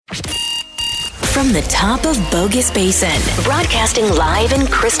From the top of Bogus Basin, broadcasting live in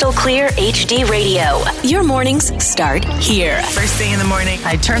crystal clear HD radio. Your mornings start here. First thing in the morning,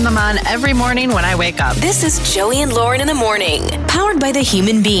 I turn them on every morning when I wake up. This is Joey and Lauren in the morning, powered by The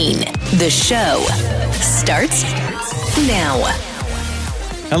Human Bean. The show starts now.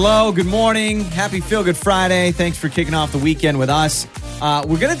 Hello, good morning. Happy Feel Good Friday. Thanks for kicking off the weekend with us.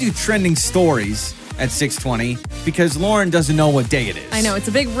 We're going to do trending stories at 6:20 because Lauren doesn't know what day it is. I know, it's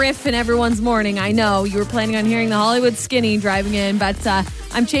a big riff in everyone's morning. I know, you were planning on hearing the Hollywood Skinny driving in, but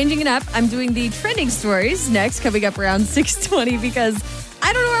I'm changing it up. I'm doing the trending stories next, coming up around 6:20 because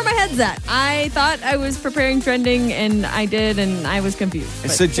I don't know where my head's at. I thought I was preparing trending, and I did, and I was confused.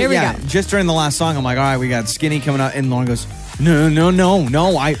 But So, here we go. just during the last song, I'm like, all right, we got Skinny coming up, and Lauren goes,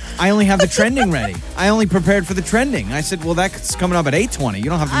 No. I only have the trending ready. I only prepared for the trending. I said, well, that's coming up at 8:20. You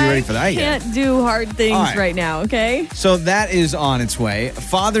don't have to be ready for that yet. I can't do hard things right now, okay? So that is on its way.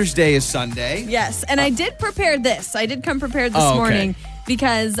 Father's Day is Sunday. Yes, and I did prepare this. I did come prepared this morning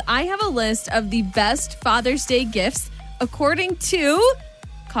because I have a list of the best Father's Day gifts according to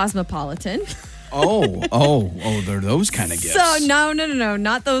Cosmopolitan. They're those kind of gifts. So no,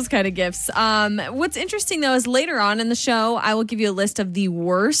 not those kind of gifts. What's interesting though is later on in the show, I will give you a list of the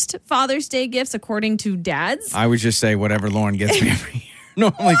worst Father's Day gifts according to dads. I would just say whatever Lauren gets me every year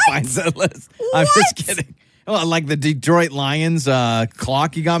normally finds that list. I'm just kidding. Well, like the Detroit Lions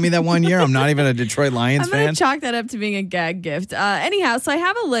clock you got me that one year. I'm not even a Detroit Lions I'm fan. going to chalk that up to being a gag gift. Anyhow, so I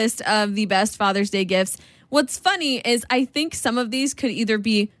have a list of the best Father's Day gifts. What's funny is I think some of these could either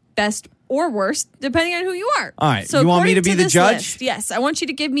be best or worst, depending on who you are. All right. So you want me to according be the this judge? list, yes. I want you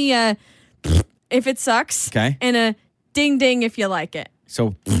to give me a if it sucks. Okay. And a ding ding if you like it.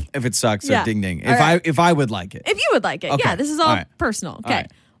 So if it sucks, Yeah. or ding ding. All right. If I would like it. If you would like it. Okay. Yeah, this is all right. personal. Okay.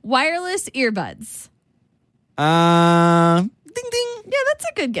 right. Wireless earbuds. Ding ding. Yeah, that's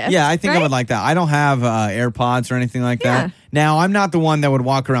a good gift. Yeah, I think I right? would like that. I don't have AirPods or anything like Yeah. that. Now, I'm not the one that would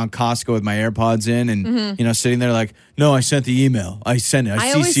walk around Costco with my AirPods in and, sitting there like, no, I sent the email. I sent it. I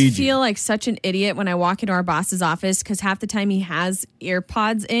CC'd always you. feel like such an idiot when I walk into our boss's office because half the time he has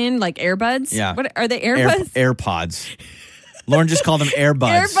AirPods in, like earbuds. Yeah. What are they, AirBuds? AirPods. Lauren just called them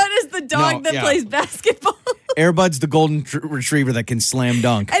AirBuds. Airbud is the dog No, that yeah. plays basketball. AirBud's the golden retriever that can slam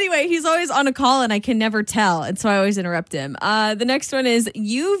dunk. Anyway, he's always on a call and I can never tell. And so I always interrupt him. The next one is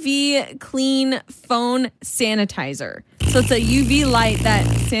UV Clean Phone Sanitizer. So it's a UV light that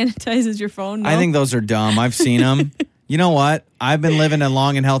sanitizes your phone. No? I think those are dumb. I've seen them. You know what? I've been living a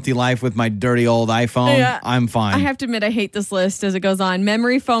long and healthy life with my dirty old iPhone. Yeah. I'm fine. I have to admit, I hate this list as it goes on.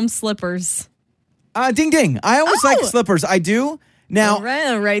 Memory foam slippers. Ding ding. I always like slippers. I do. Now, All right,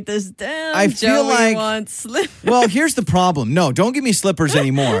 I'll write this down. I feel Joey like- wants slippers. well, here's the problem. No, don't give me slippers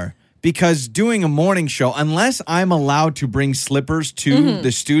anymore. Because doing a morning show, unless I'm allowed to bring slippers to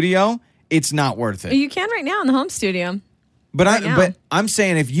the studio, it's not worth it. You can right now in the home studio. But now. but I'm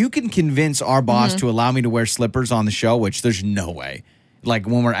saying if you can convince our boss to allow me to wear slippers on the show, which there's no way. Like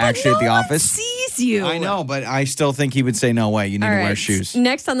when we're actually at the No one office. sees you. I know, but I still think he would say no way. You need All to right. wear shoes.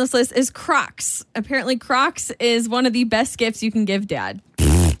 Next on this list is Crocs. Apparently, Crocs is one of the best gifts you can give dad.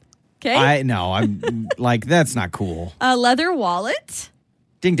 Okay. I'm like, that's not cool. A leather wallet.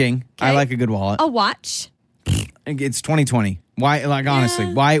 Ding ding. I Okay. like a good wallet. A watch. It's 2020. Why? Like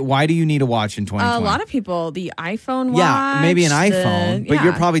honestly, why do you need a watch in 2020? A lot of people, the iPhone watch. Yeah, maybe an iPhone, but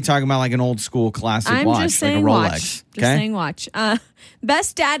you're yeah. probably talking about like an old school classic I'm watch, just saying like a Rolex. watch. Just Okay. saying watch.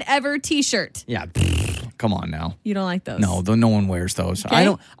 Best dad ever T-shirt. Yeah. Come on now. You don't like those? No, no one wears those.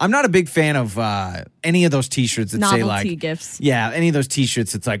 Okay. I'm not a big fan of any of those T-shirts that say Novelty like gifts. Yeah, any of those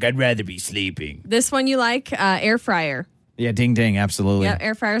T-shirts. It's like I'd rather be sleeping. This one you like? Air fryer. Yeah, ding ding, absolutely. Yeah,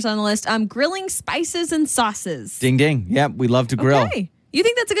 air fryer's on the list. Grilling spices and sauces. Ding ding. Yep, we love to grill. Okay. You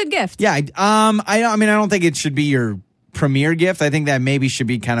think that's a good gift? Yeah, I mean I don't think it should be your premier gift. I think that maybe should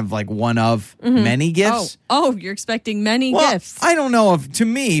be kind of like one of many gifts. Oh, you're expecting many Well, gifts. I don't know if to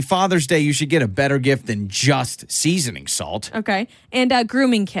me Father's Day you should get a better gift than just seasoning salt. Okay. And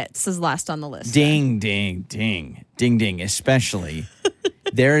grooming kits is last on the list. Ding ding ding. Ding ding, especially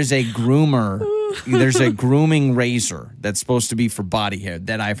there is a groomer. There's a grooming razor that's supposed to be for body hair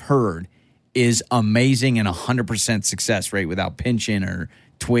that I've heard is amazing and 100% success rate without pinching or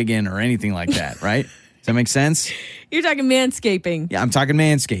twigging or anything like that, right? Does that make sense? You're talking manscaping. Yeah, I'm talking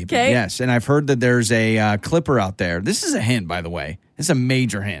manscaping. Okay. Yes, and I've heard that there's a clipper out there. This is a hint, by the way. This is a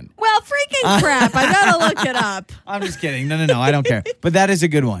major hint. Well, freaking crap. I gotta look it up. I'm just kidding. No. I don't care. But that is a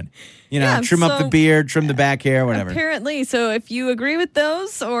good one. You know, Yeah, trim up the so- beard, trim the back hair, whatever. Apparently. So if you agree with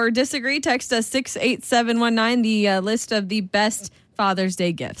those or disagree, text us 68719, the list of the best Father's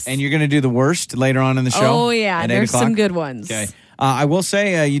Day gifts. And you're going to do the worst later on in the show? Oh, yeah. at 8 There's o'clock? some good ones. Okay. I will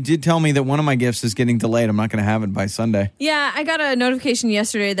say you did tell me that one of my gifts is getting delayed. I'm not going to have it by Sunday. Yeah, I got a notification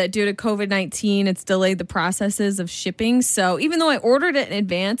yesterday that due to COVID-19, it's delayed the processes of shipping. So even though I ordered it in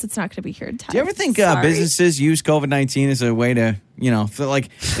advance, it's not going to be here in time. Do you ever think Sorry. businesses use COVID-19 as a way to, feel like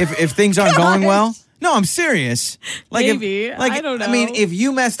if things aren't going well? No, I'm serious. Like Maybe. I don't know. I mean, if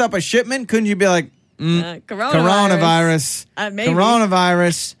you messed up a shipment, couldn't you be like, coronavirus? Coronavirus.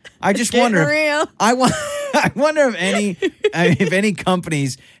 Coronavirus. I just wonder. Real. I wonder if any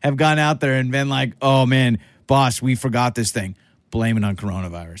companies have gone out there and been like, "Oh man, boss, we forgot this thing. Blame it on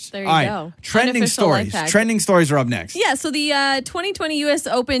coronavirus." There you All right, go. Trending Unofficial life stories. hack. Trending stories are up next. Yeah, so the 2020 U.S.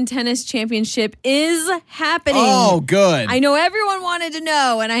 Open Tennis Championship is happening. Oh, good. I know everyone wanted to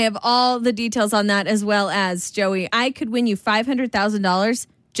know, and I have all the details on that, as well as, Joey, I could win you $500,000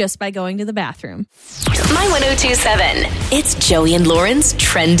 just by going to the bathroom. My 1027. It's Joey and Lauren's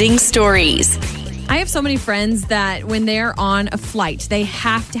Trending Stories. I have so many friends that when they're on a flight, they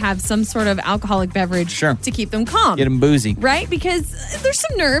have to have some sort of alcoholic beverage Sure. to keep them calm. Get them boozy. Right? Because there's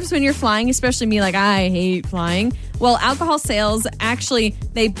some nerves when you're flying, especially me, like I hate flying. Well, alcohol sales actually,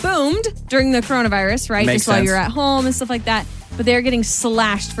 they boomed during the coronavirus, right? Makes Just while sense. you're at home and stuff like that. But they're getting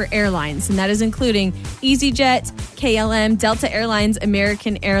slashed for airlines, and that is including EasyJet, KLM, Delta Airlines,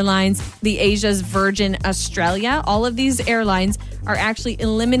 American Airlines, the Asia's Virgin Australia. All of these airlines are actually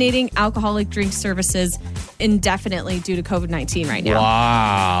eliminating alcoholic drink services indefinitely due to COVID-19 right now.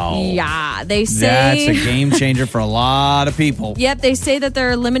 Wow. Yeah, they That's say... a game changer for a lot of people. Yep, they say that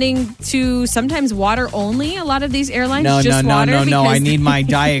they're limiting to sometimes water only. A lot of these airlines No, just water. I because need my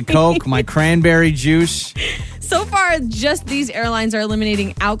Diet Coke, my cranberry juice. So far, just these airlines are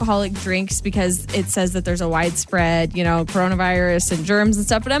eliminating alcoholic drinks because it says that there's a widespread, coronavirus and germs and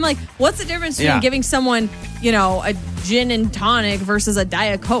stuff. But I'm like, what's the difference between giving someone, a gin and tonic versus a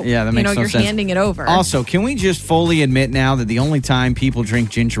Diet Coke? Yeah, that makes no you're sense. handing it over. Also, can we just fully admit now that the only time people drink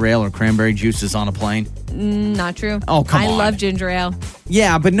ginger ale or cranberry juice is on a plane? Not true. Oh, come on. I love ginger ale.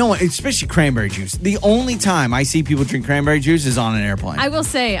 Yeah, but no, especially cranberry juice. The only time I see people drink cranberry juice is on an airplane. I will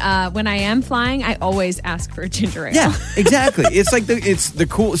say, when I am flying, I always ask for a ginger ale. Yeah, exactly. It's like the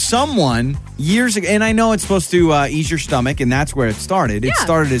cool someone years ago, and I know it's supposed to ease your stomach, and that's where it started. It Yeah.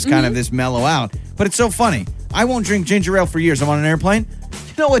 started as kind of this mellow out, but it's so funny. I won't drink ginger ale for years. I'm on an airplane.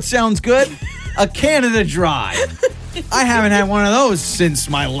 You know what sounds good? A Canada Dry. I haven't had one of those since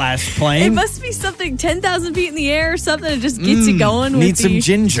my last plane. It must be something 10,000 feet in the air or something that just gets you going with need some the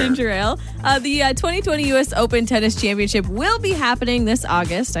ginger. ale. The 2020 U.S. Open Tennis Championship will be happening this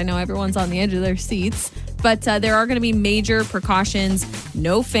August. I know everyone's on the edge of their seats, but there are going to be major precautions,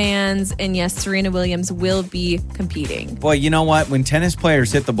 no fans, and yes, Serena Williams will be competing. Boy, you know what? When tennis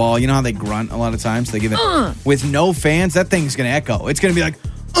players hit the ball, you know how they grunt a lot of times? They give it with no fans, that thing's going to echo. It's going to be like,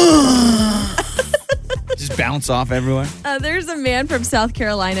 just bounce off everywhere. There's a man from South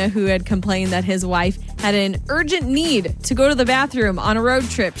Carolina who had complained that his wife had an urgent need to go to the bathroom on a road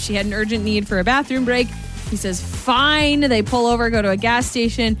trip. She had an urgent need for a bathroom break. He says, fine. They pull over, go to a gas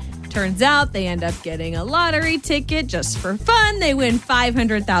station. Turns out they end up getting a lottery ticket just for fun. They win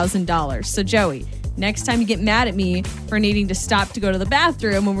 $500,000. So, Joey, next time you get mad at me for needing to stop to go to the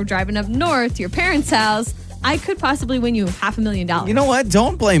bathroom when we're driving up north to your parents' house, I could possibly win you $500,000. You know what?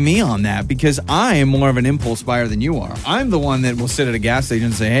 Don't blame me on that because I am more of an impulse buyer than you are. I'm the one that will sit at a gas station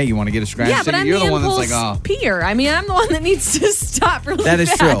and say, hey, you want to get a scratch Yeah, ticket? but I'm You're the the one that's impulse like, oh. peer. I mean, I'm the one that needs to stop really That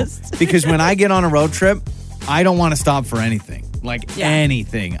is fast. true. Because when I get on a road trip, I don't want to stop for anything. Like Yeah.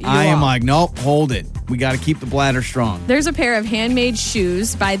 anything. I am won't. like, nope, hold it. We got to keep the bladder strong. There's a pair of handmade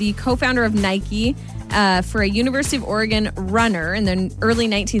shoes by the co-founder of Nike for a University of Oregon runner in the early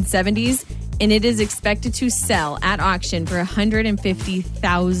 1970s, and it is expected to sell at auction for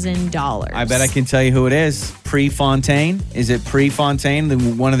 $150,000. I bet I can tell you who it is. Prefontaine. Is it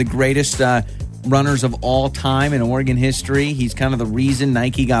Prefontaine? One of the greatest runners of all time in Oregon history. He's kind of the reason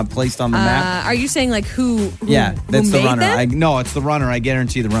Nike got placed on the map. Are you saying like who Yeah, that's who the made runner. them? No, it's the runner. I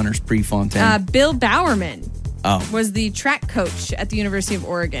guarantee the runner's Prefontaine. Bill Bowerman Oh. was the track coach at the University of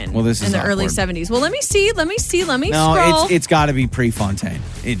Oregon Well, this is in the early awkward. 70s. Well, let me see. Let me No, scroll. it's got to be Prefontaine.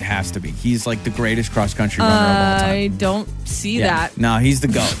 It has to be. He's like the greatest cross country runner of all time. I don't see Yeah. that. No, he's the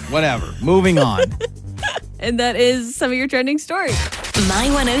GOAT. Whatever. Moving on. And that is some of your trending stories. My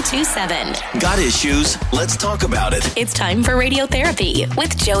 1027. Got issues? Let's talk about it. It's time for radiotherapy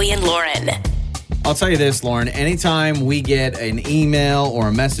with Joey and Lauren. I'll tell you this, Lauren. Anytime we get an email or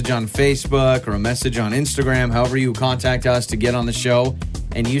a message on Facebook or a message on Instagram, however you contact us to get on the show,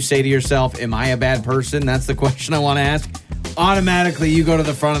 and you say to yourself, am I a bad person? That's the question I want to ask. Automatically, you go to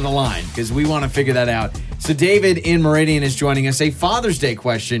the front of the line because we want to figure that out. So David in Meridian is joining us. A Father's Day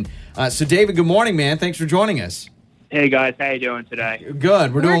question. So David, good morning, man. Thanks for joining us. Hey guys, how you doing today?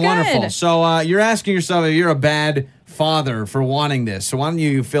 Good. We're doing We're wonderful. good. So you're asking yourself if you're a bad father for wanting this. So why don't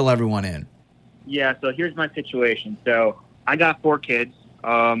you fill everyone in? Yeah, so here's my situation. So I got 4 kids.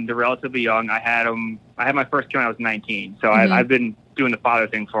 They're relatively young. I had my first kid when I was 19. So I've been doing the father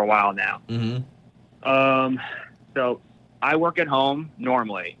thing for a while now. Mm-hmm. So I work at home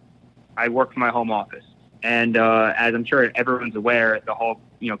normally. I work from my home office. And as I'm sure everyone's aware, the whole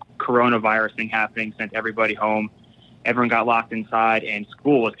coronavirus thing happening sent everybody home. Everyone got locked inside, and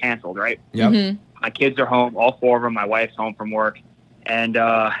school was canceled, right? Yep. Mhm. My kids are home, all 4 of them. My wife's home from work. And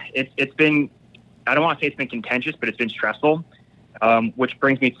it's been, I don't want to say it's been contentious, but it's been stressful, which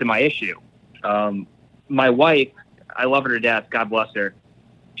brings me to my issue. My wife, I love her to death, God bless her.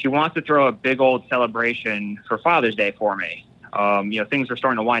 She wants to throw a big old celebration for Father's Day for me. Things are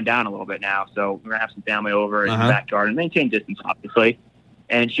starting to wind down a little bit now, so we're going to have some family over in the backyard and maintain distance, obviously.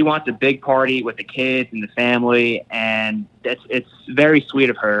 And she wants a big party with the kids and the family, and it's very sweet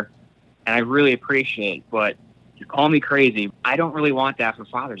of her, and I really appreciate it. But you call me crazy. I don't really want that for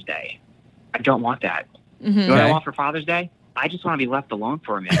Father's Day. I don't want that. Mm-hmm. You know what I want for Father's Day? I just want to be left alone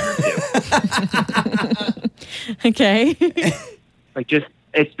for a minute or two. Okay.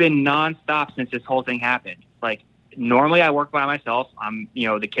 It's been nonstop since this whole thing happened. Like, normally I work by myself.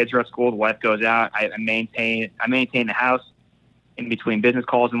 The kids are at school, the wife goes out. I maintain the house in between business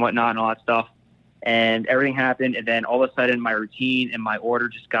calls and whatnot and all that stuff. And everything happened, and then all of a sudden my routine and my order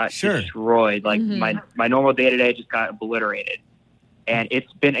just got destroyed. Like my normal day-to-day just got obliterated. And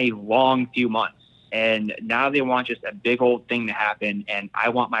it's been a long few months. And now they want just a big old thing to happen, and I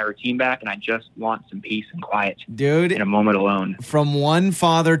want my routine back, and I just want some peace and quiet. Dude, in a moment alone. From one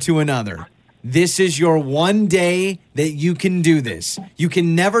father to another, this is your one day that you can do this. You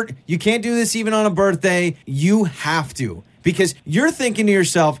can't do this even on a birthday. You have to, because you're thinking to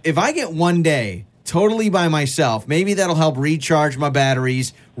yourself, if I get one day totally by myself, maybe that'll help recharge my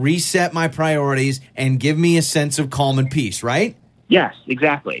batteries, reset my priorities, and give me a sense of calm and peace, right? Yes,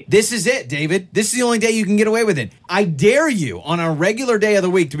 exactly. This is it, David. This is the only day you can get away with it. I dare you on a regular day of the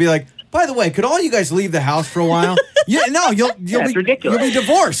week to be like, by the way, could all you guys leave the house for a while? You'll be ridiculous. You'll be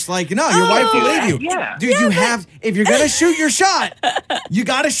divorced. Like, no, your wife will leave you. Yeah. Dude, if you're going to shoot your shot, you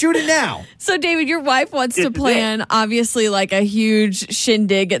got to shoot it now. So, David, your wife wants to plan, obviously, like a huge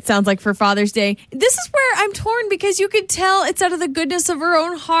shindig, it sounds like, for Father's Day. This is where I'm torn, because you could tell it's out of the goodness of her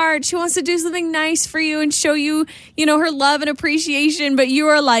own heart. She wants to do something nice for you and show you, her love and appreciation, but you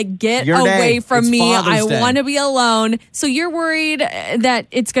are like, get away from me. I want to be alone. So you're worried that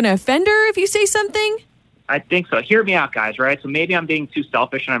it's going to offend her if you say something? I think so. Hear me out, guys, right? So maybe I'm being too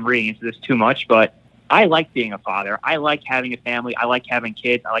selfish and I'm reading into this too much, but I like being a father. I like having a family. I like having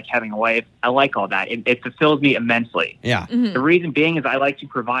kids. I like having a wife. I like all that. It fulfills me immensely. Yeah. Mm-hmm. The reason being is I like to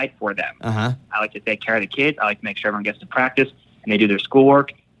provide for them. Uh-huh. I like to take care of the kids. I like to make sure everyone gets to practice and they do their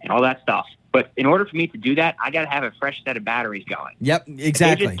schoolwork and all that stuff. But in order for me to do that, I got to have a fresh set of batteries going. Yep,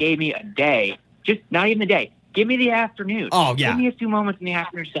 exactly. They just gave me a day, just not even a day. Give me the afternoon. Oh, yeah. Give me a few moments in the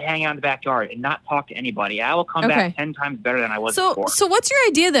afternoon just to hang out in the backyard and not talk to anybody. I will come back 10 times better than I was before. So what's your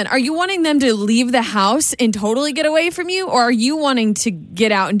idea then? Are you wanting them to leave the house and totally get away from you, or are you wanting to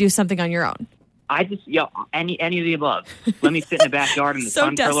get out and do something on your own? I just, any of the above. Let me sit in the backyard in the So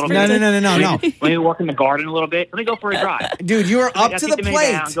sun for a little desperate. bit. No. Let me walk in the garden a little bit. Let me go for a drive. Dude, you are up I'll to take the the mini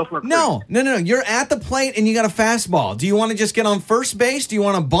plate. down, go for a No. You're at the plate and you got a fastball. Do you want to just get on first base? Do you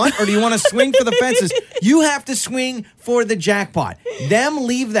want to bunt, or do you want to swing for the fences? You have to swing for the jackpot. Them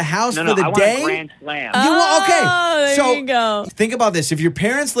leave the house for the I day. want a grand slam. Okay. There you go. Think about this. If your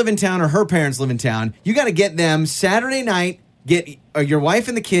parents live in town or her parents live in town, you got to get them Saturday night. Get your wife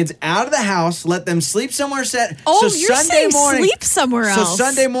and the kids out of the house. Let them sleep somewhere set. Oh, so you're Sunday saying morning, sleep somewhere else. So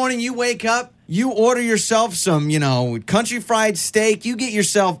Sunday morning, you wake up, you order yourself some, country fried steak. You get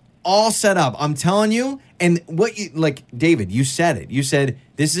yourself all set up. I'm telling you. And David, you said it. You said,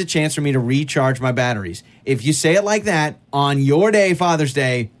 this is a chance for me to recharge my batteries. If you say it like that on your day, Father's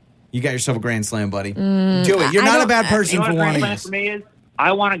Day, you got yourself a grand slam, buddy. Do it. You're not a bad person You know for what a wanting grand this. slam for me is?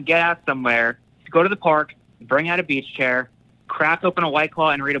 I want to get out somewhere, go to the park, bring out a beach chair, crack open a White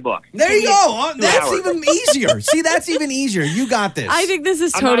Claw, and read a book. There you go. That's hours. even easier. See, that's even easier. You got this. I think this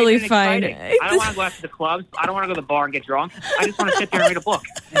is I'm not totally even fine. exciting. I don't want to go out to the clubs. I don't want to go to the bar and get drunk. I just want to sit there and read a book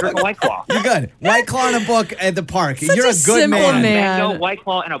and drink a White Claw. You're good. White Claw and a book at the park. Such You're a a good simple man. man. Mango, White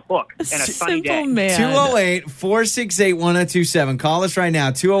Claw, and a book and a sunny Simple day. man. 208-468-1027. Call us right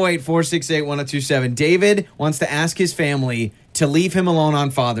now. 208-468-1027. David wants to ask his family to leave him alone on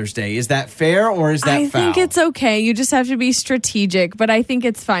Father's Day. Is that fair or is that I foul? think it's okay. You just have to be strategic, but I think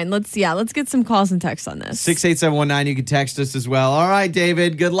it's fine. Let's get some calls and texts on this. 68719, you can text us as well. All right,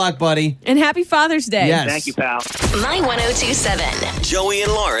 David, good luck, buddy. And happy Father's Day. Yes. Thank you, pal. My 1027. Joey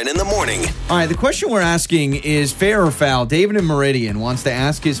and Lauren in the morning. All right, the question we're asking is fair or foul. David in Meridian wants to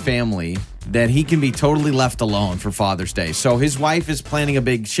ask his family that he can be totally left alone for Father's Day. So his wife is planning a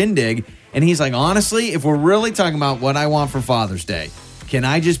big shindig, and he's like, honestly, if we're really talking about what I want for Father's Day, can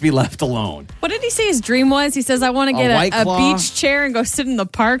I just be left alone? What did he say his dream was? He says, I want to get White a Claw. beach chair and go sit in the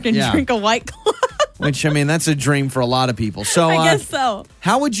park and Yeah. drink a White Claw. Which, I mean, that's a dream for a lot of people. So I guess so.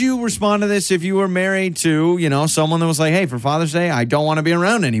 how would you respond to this if you were married to, someone that was like, hey, for Father's Day, I don't want to be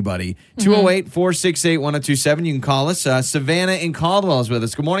around anybody? 208-468-1027. You can call us. Savannah in Caldwell is with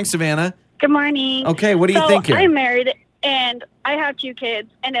us. Good morning, Savannah. Good morning. Okay, what do you think here? I'm married and I have 2 kids,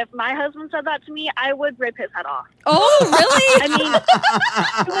 and if my husband said that to me, I would rip his head off. Oh, really?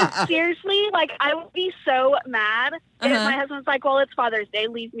 I mean, seriously, like, I would be so mad if my husband's like, well, it's Father's Day,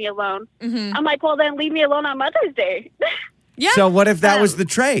 leave me alone. I'm like, well, then leave me alone on Mother's Day. Yeah. So what if that was the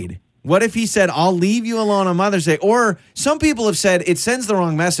trade? What if he said, I'll leave you alone on Mother's Day? Or some people have said it sends the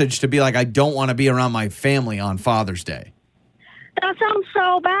wrong message to be like, I don't want to be around my family on Father's Day. That sounds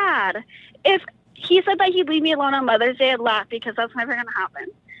so bad. If he said that he'd leave me alone on Mother's Day, I'd laugh because that's never going to happen.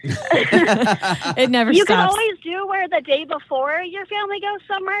 It never You stops. can always do where the day before your family goes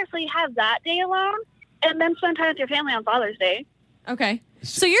somewhere, so you have that day alone, and then spend time with your family on Father's Day. Okay.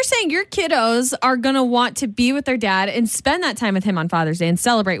 So you're saying your kiddos are going to want to be with their dad and spend that time with him on Father's Day and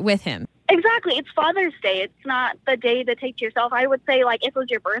celebrate with him. Exactly. It's Father's Day. It's not the day to take to yourself. I would say, like, if it was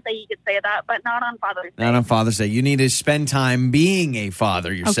your birthday, you could say that, but not on Father's Day. Not on Father's Day. You need to spend time being a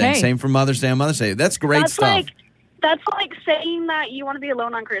father, you're saying. Same for Mother's Day on Mother's Day. That's great stuff. That's like saying that you want to be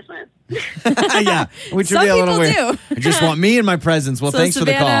alone on Christmas. Yeah, which would Some be a little people weird. do. I just want me and my presents. Well, So thanks for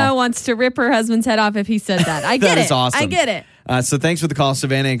the Savannah call. wants to rip her husband's head off if he said that. I get That it. is awesome. I get it. So thanks for the call,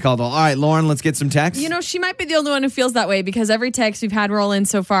 Savannah and Caldwell. All right, Lauren, let's get some text. You know, she might be the only one who feels that way because every text we've had roll in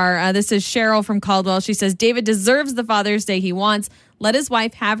so far. This is Cheryl from Caldwell. She says, David deserves the Father's Day he wants. Let his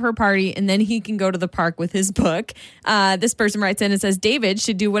wife have her party, and then he can go to the park with his book. This person writes in and says, David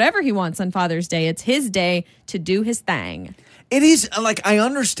should do whatever he wants on Father's Day. It's his day to do his thing. It is, like, I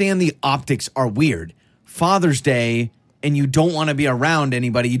understand the optics are weird. Father's Day, and you don't want to be around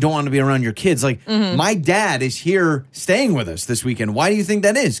anybody. You don't want to be around your kids. Like, my dad is here staying with us this weekend. Why do you think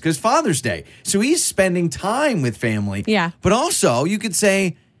that is? Because Father's Day. So he's spending time with family. Yeah. But also, you could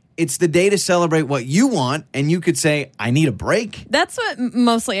say it's the day to celebrate what you want, and you could say, I need a break. That's what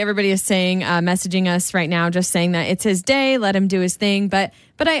mostly everybody is saying, messaging us right now, just saying that it's his day, let him do his thing. But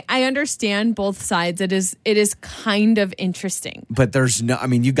I understand both sides. It is kind of interesting. But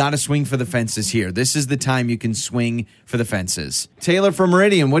you got to swing for the fences here. This is the time you can swing for the fences. Taylor from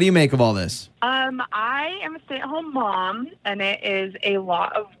Meridian, what do you make of all this? I am a stay-at-home mom, and it is a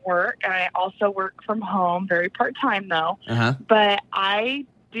lot of work. And I also work from home, very part-time though. But I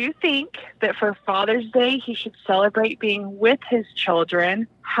do think that for Father's Day, he should celebrate being with his children.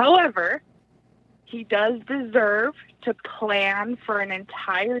 However, he does deserve to plan for an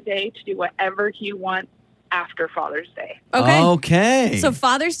entire day to do whatever he wants after Father's Day. Okay. So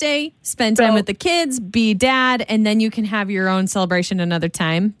Father's Day, spend time with the kids, be dad, and then you can have your own celebration another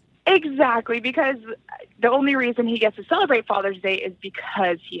time. Exactly, because the only reason he gets to celebrate Father's Day is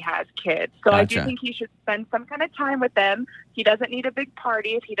because he has kids. So I do Gotcha. think he should spend some kind of time with them. He doesn't need a big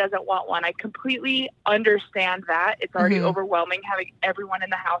party if he doesn't want one. I completely understand that. It's already overwhelming having everyone in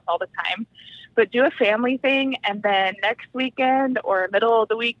the house all the time. But do a family thing, and then next weekend or middle of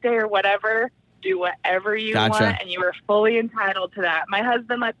the weekday or whatever, do whatever you Gotcha. want, and you are fully entitled to that. My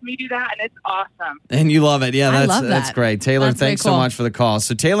husband lets me do that, and it's awesome. And you love it. Yeah, I love that's that. great. Taylor, That's very thanks so cool. much for the call.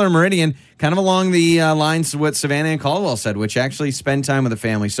 So Taylor and Meridian, kind of along the lines of what Savannah and Caldwell said, which actually spend time with the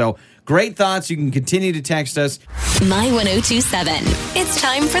family. So great thoughts. You can continue to text us. My 1027. It's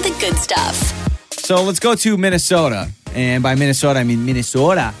time for the good stuff. So let's go to Minnesota. And by Minnesota, I mean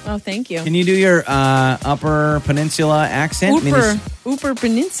Minnesota. Oh, thank you. Can you do your Upper Peninsula accent? Upper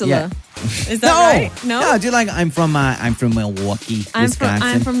Peninsula. Yeah. Is that right? No, do like I'm from Milwaukee, Wisconsin.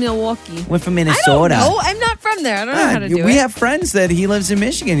 I'm from Milwaukee. We're from I Minnesota. don't know. I'm not from there. I don't know how to do it. We have friends that he lives in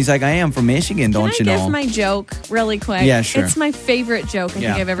Michigan. He's like, I am from Michigan, don't you Can I know? give my joke really quick? Yeah, sure. It's my favorite joke I Yeah.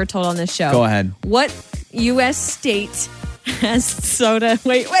 think I've ever told on this show. Go ahead. What U.S. state has soda?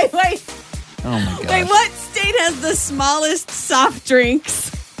 Wait. Oh my god. Wait, what state has the smallest soft drinks?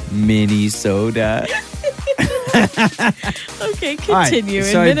 Minnesota. Okay, All right, continue.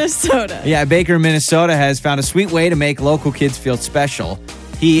 so- in Minnesota. Yeah, Baker, Minnesota has found a sweet way to make local kids feel special.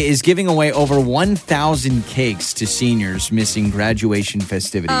 He is giving away over 1,000 cakes to seniors missing graduation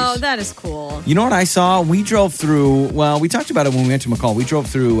festivities. Oh, that is cool. You know what I saw? We drove through, well, we talked about it when we went to McCall. We drove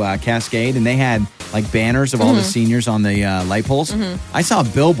through Cascade, and they had like banners of all the seniors on the light poles. I saw a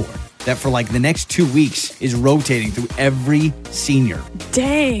billboard that for like the next 2 weeks is rotating through every senior.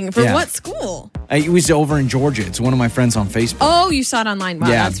 Dang. For Yeah. what school? It was over in Georgia. It's one of my friends on Facebook. Oh, you saw it online. Wow,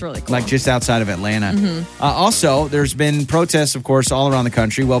 Yeah, that's really cool. like just outside of Atlanta. Also, there's been protests, of course, all around the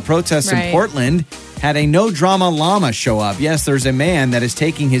country. Well, protests in Right. Portland had a no-drama llama show up. Yes, there's a man that is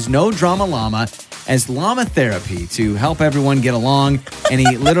taking his no-drama llama as llama therapy to help everyone get along. And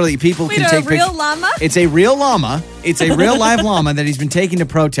he literally, people Wait, can a take real pic- llama? It's a real llama. It's a real live llama that he's been taking to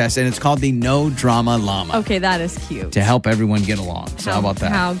protest, and it's called the no-drama llama Okay, that is cute. to help everyone get along. So how about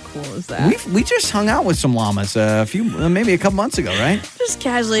that? How cool is that? We just hung out with some llamas maybe a couple months ago, right? Just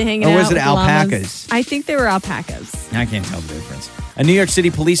casually hanging Or out. was it with llamas. alpacas? I think they were alpacas. I can't tell the difference. A New York City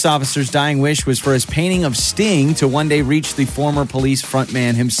police officer's dying wish was for his painting of Sting to one day reach the former police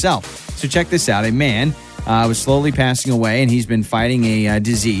frontman himself. So check this out. A man was slowly passing away, and he's been fighting a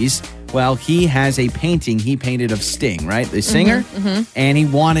disease. Well, he has a painting he painted of Sting, right? The singer. And he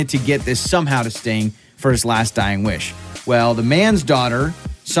wanted to get this somehow to Sting for his last dying wish. Well, the man's daughter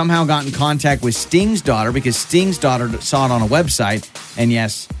somehow got in contact with Sting's daughter because Sting's daughter saw it on a website and,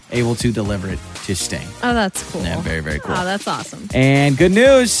 yes, able to deliver it to Sting. Oh, that's cool. Yeah, very, very cool. Oh, that's awesome. And good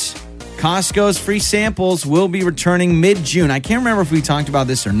news, Costco's free samples will be returning mid-June. I can't remember if we talked about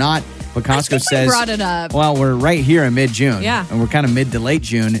this or not, but Costco says... brought it up. Well, we're right here in mid-June. Yeah. And we're kind of mid to late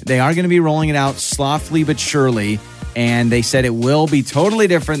June. They are going to be rolling it out softly but surely. And they said it will be totally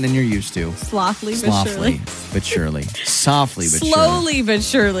different than you're used to. Slothly but surely. but surely. Softly but surely. Slowly but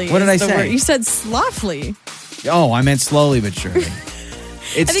surely. What did I is the say? word. You said slothfully. Oh, I meant slowly but surely.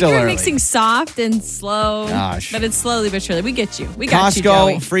 It's I think still you're early. mixing soft and slow. Gosh. But it's slowly but surely. We get you. We got you, Costco,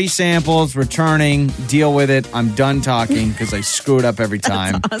 Joey. free samples, returning. Deal with it. I'm done talking because I screw it up every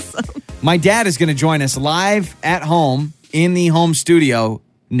time. Awesome. My dad is going to join us live at home in the home studio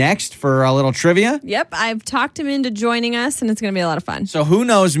next for a little trivia. Yep, I've talked him into joining us, and it's going to be a lot of fun. So who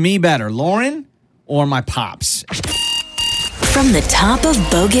knows me better, Lauren or my pops? From the top of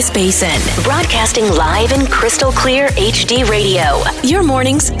Bogus Basin, broadcasting live in crystal clear HD radio. Your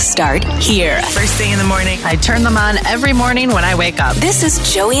mornings start here. First thing in the morning, I turn them on every morning when I wake up. This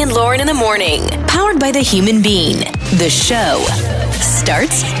is Joey and Lauren in the morning, powered by the Human Bean. The show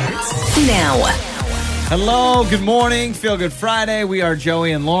starts now. Hello, good morning. Feel Good Friday. We are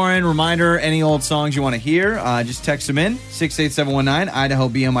Joey and Lauren. Reminder, any old songs you want to hear, just text them in. 68719, Idaho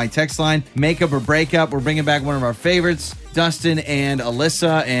BMI text line. Makeup or breakup. We're bringing back one of our favorites, Dustin and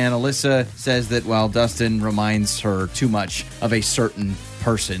Alyssa. And Alyssa says that, well, Dustin reminds her too much of a certain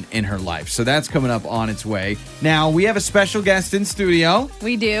person in her life. So that's coming up on its way. Now, we have a special guest in studio.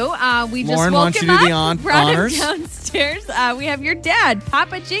 We do. We just Lauren, woke why don't him you do the up, brought honors? him downstairs. We have your dad,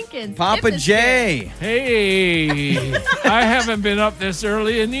 Papa Jenkins. Papa Skip is here. J. Hey, I haven't been up this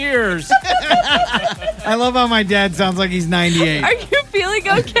early in years. I love how my dad sounds like he's 98. Are you feeling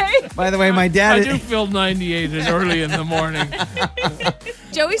okay? By the way, my dad I do feel 98 and early in the morning.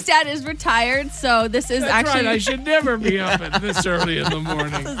 Joey's dad is retired, so this is That's actually right. I should never be up at this early in the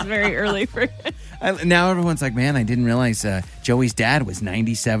morning. this is very early for him. Now everyone's like, man, I didn't realize Joey's dad was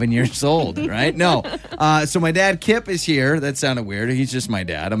 97 years old, right? No. So my dad, Kip, is here. That sounded weird. He's just my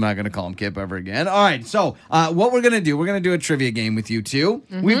dad. I'm not going to call him Kip ever again. All right. So what we're going to do, we're going to do a trivia game with you two.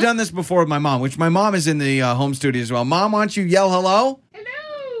 Mm-hmm. We've done this before with my mom, which my mom is in the home studio as well. Mom, why don't you yell hello?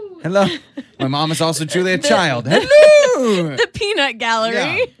 Hello. My mom is also truly a child. Hello. The Peanut Gallery.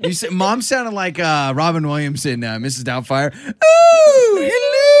 Yeah. You said, Mom sounded like Robin Williams in Mrs. Doubtfire. Ooh,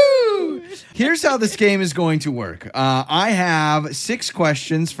 hello. Here's how this game is going to work. I have 6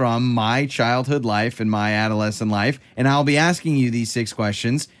 questions from my childhood life and my adolescent life, and I'll be asking you these 6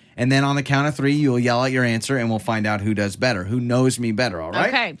 questions. And then on the count of 3, you'll yell out your answer, and we'll find out who does better, who knows me better, all right?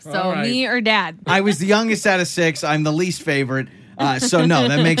 Okay, so All right. me or dad? I was the youngest out of 6. I'm the least favorite. So, no,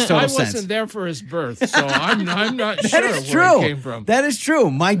 that makes total I sense. wasn't there for his birth, so I'm not That sure is where true. it came from. That is true.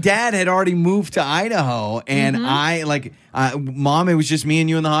 My dad had already moved to Idaho, and Mom, it was just me and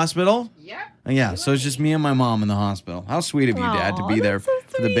you in the hospital? Yeah, so it's just me and my mom in the hospital. How sweet of you, Dad, to Aw, be there that's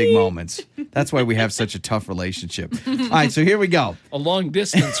so for the big sweet. moments. That's why we have such a tough relationship. All right, so here we go. A long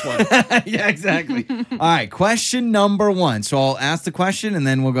distance one. Yeah, exactly. All right, question number 1. So I'll ask the question, and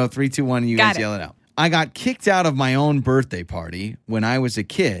then we'll go 3, 2, 1, and you Got guys it. yell it out. I got kicked out of my own birthday party when I was a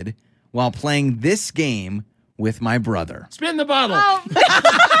kid while playing this game with my brother. Spin the bottle. Oh.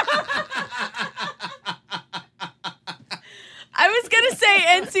 I was going to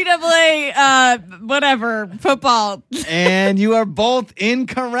say NCAA, whatever, football. And you are both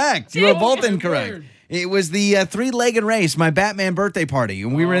incorrect. You are both incorrect. Weird. It was the three-legged race, my Batman birthday party.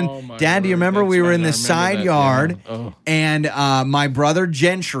 And we were in, Dad, do you remember? We were in the side yard. Yeah. Oh. And my brother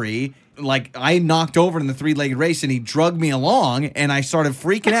Gentry, like, I knocked over in the three-legged race, and he drugged me along, and I started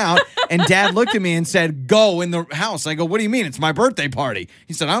freaking out. And Dad looked at me and said, go in the house. I go, what do you mean? It's my birthday party.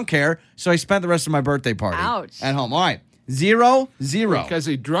 He said, I don't care. So I spent the rest of my birthday party at home. All right. 0-0. Because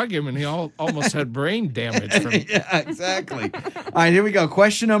he drugged him, and he almost had brain damage from it. Yeah, exactly. All right, here we go.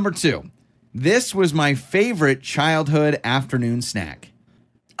 Question number 2. This was my favorite childhood afternoon snack.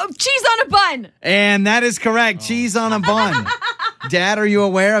 Oh, cheese on a bun. And that is correct. Cheese on a bun. Dad, are you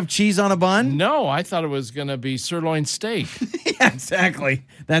aware of cheese on a bun? No, I thought it was going to be sirloin steak. Yeah, exactly.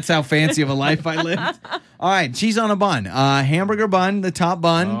 That's how fancy of a life I lived. All right, cheese on a bun. Hamburger bun, the top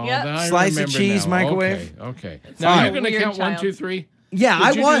bun. Slice of cheese, microwave. Okay. Now, you're going to count 1, 2, 3? Yeah,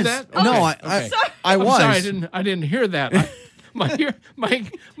 Did you was. Do that? No, okay. I was. Sorry, I didn't hear that. My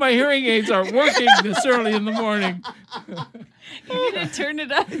hearing aids aren't working this early in the morning. You're going to turn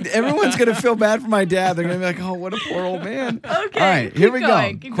it up. Everyone's going to feel bad for my dad. They're going to be like, oh, what a poor old man. Okay. All right, here we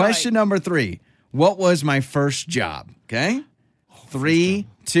go. Keep Question number 3. What was my first job? Okay. 3,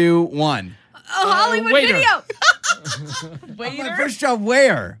 2, 1. Hollywood waiter. video. My first job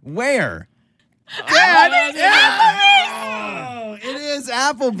where? It is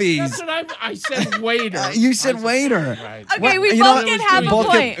Applebee's. That's what I said waiter. You said waiter. Right. Okay, we both get half a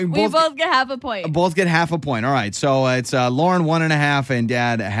point. We both get half a point. Both get half a point. All right, so it's Lauren 1.5 and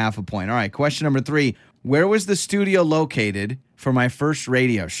Dad half a point. All right, question number 3. Where was the studio located for my first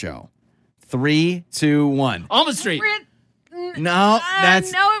radio show? 3, 2, 1. Alma Street. No,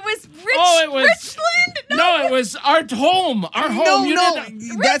 that's... No, it was Richland. No, it was our home. Our home.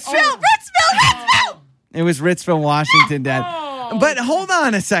 That's... Ritzville. It was Ritzville, Washington, Dad. But hold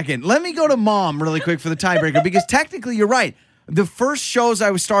on a second. Let me go to Mom really quick for the tiebreaker, because technically you're right. The first shows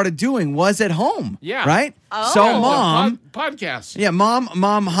I started doing was at home. Yeah. Right? Oh. So, Mom... Podcast. Yeah, Mom,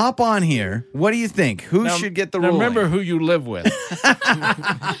 hop on here. What do you think? Who should get the ruling? Remember who you live with.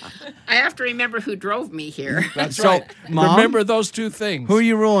 I have to remember who drove me here. That's right. Mom, remember those two things. Who are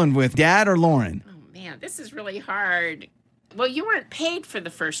you ruling with, Dad or Lauren? Oh, man, this is really hard. Well, you weren't paid for the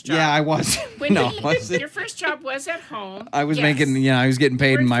first job. Yeah, I was. Your first job was at home. I was making, I was getting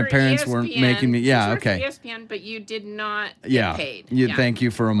paid, and my parents weren't making me. Yeah, okay. ESPN, but you did not get paid. Thank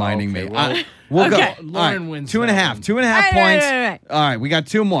you for reminding me. Well, we'll go. Lauren wins. 2.5. 2.5 points. All right, we got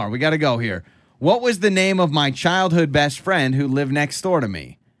 2 more. We got to go here. What was the name of my childhood best friend who lived next door to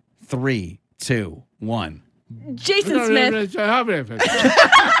me? 3, 2, 1. Jason Smith.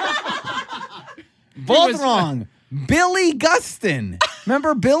 Both wrong. Billy Gustin.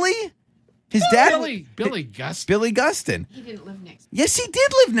 Remember Billy? His dad. Billy Gustin. Billy Gustin. He didn't live next door. Yes, he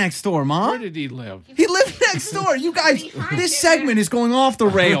did live next door, Mom. Where did he live? He lived next door. You guys, this segment is going off the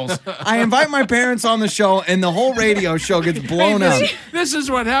rails. I invite my parents on the show, and the whole radio show gets blown up. This is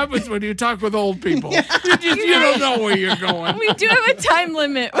what happens when you talk with old people. You don't know where you're going. We do have a time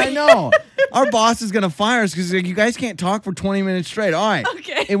limit. I know. Our boss is going to fire us because you guys can't talk for 20 minutes straight. All right.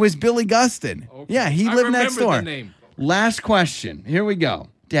 Okay. It was Billy Gustin. Okay. Yeah, he lived next door. The name. Last question. Here we go.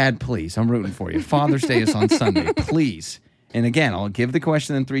 Dad, please. I'm rooting for you. Father's Day is on Sunday. Please. And again, I'll give the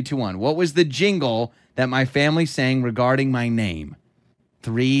question in 3, 2, 1. What was the jingle that my family sang regarding my name?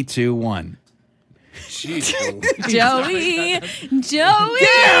 3, 2, 1. Jeez. Joey.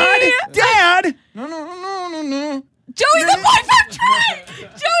 Dad. No. Joey the boy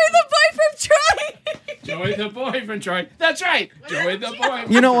from Troy. Joey the boy from Troy. That's right. Joey the boy.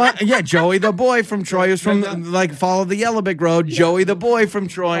 You know what? Yeah, Joey the boy from Troy was from follow the Yellow Brick Road. Yeah. Joey the boy from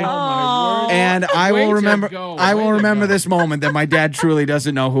Troy. Oh my word! And I will remember. I will remember this moment that my dad truly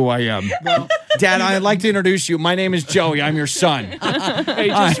doesn't know who I am. Well, Dad, I'd like to introduce you. My name is Joey. I'm your son. Hey,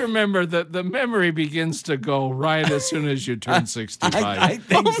 just remember that the memory begins to go right as soon as you turn 65. I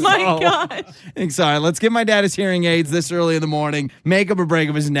think oh my gosh! I think so. All right, let's give my dad his hearing aids this early in the morning. Makeup or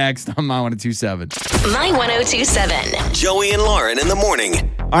breakup is next on My 1027. My 1027. Joey and Lauren in the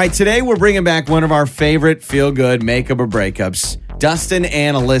morning. All right, today we're bringing back one of our favorite feel-good makeup or breakups, Dustin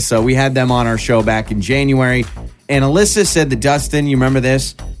and Alyssa. We had them on our show back in January, and Alyssa said that Dustin, you remember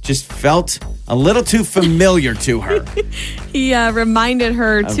this, just felt a little too familiar to her. He reminded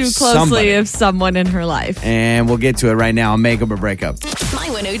her too closely of someone in her life. And we'll get to it right now on Makeup or Breakup. My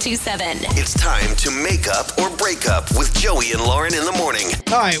 1027. It's time to make up or break up with Joey and Lauren in the morning.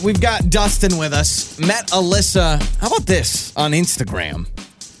 All right, we've got Dustin with us. Met Alyssa, how about this, on Instagram.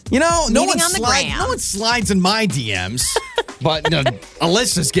 You know, no one on the gram. No one slides in my DMs. But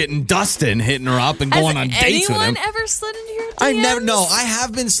Alyssa's getting Dustin hitting her up and going on dates with him. Anyone ever slid into your DMs? I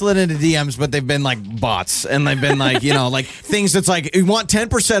have been slid into DMs, but they've been like bots. And they've been like, like things that's like, you want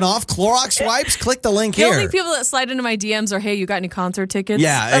 10% off Clorox wipes? Click the link The here. only people that slide into my DMs are, hey, you got any concert tickets?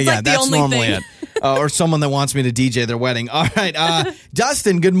 Yeah, That's that's the only normally thing. it. Or someone that wants me to DJ their wedding. All right,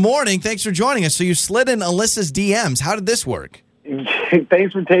 Dustin, good morning. Thanks for joining us. So you slid in Alyssa's DMs. How did this work?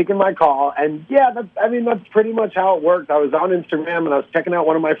 Thanks for taking my call. And yeah, that's pretty much how it worked. I was on Instagram and I was checking out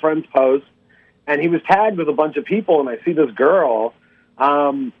one of my friend's posts, and he was tagged with a bunch of people, and I see this girl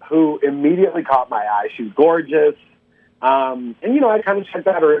who immediately caught my eye. She's gorgeous. And, I kind of checked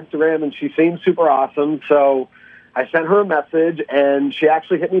out her Instagram, and she seemed super awesome. So I sent her a message, and she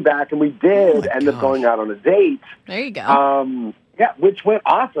actually hit me back, and we did end up going out on a date. There you go. Yeah, which went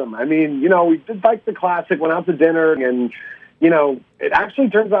awesome. I mean, we did like the classic, went out to dinner, and it actually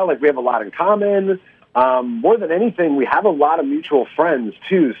turns out like we have a lot in common. More than anything, we have a lot of mutual friends,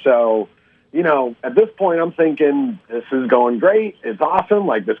 too. So, at this point, I'm thinking this is going great. It's awesome.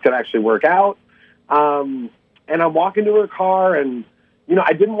 Like, this could actually work out. And I'm walking to her car, and,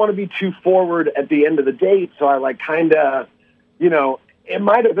 I didn't want to be too forward at the end of the date. So I kind of, it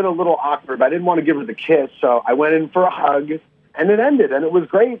might have been a little awkward, but I didn't want to give her the kiss. So I went in for a hug, and it ended. And it was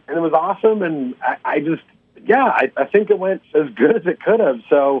great, and it was awesome. And I think it went as good as it could have.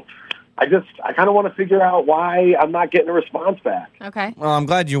 So I kind of want to figure out why I'm not getting a response back. Okay. Well, I'm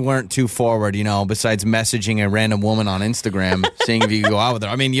glad you weren't too forward, besides messaging a random woman on Instagram, seeing if you could go out with her.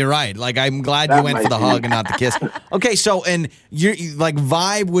 I mean, you're right. Like, I'm glad you went for the hug and not the kiss. Okay, so, and you like,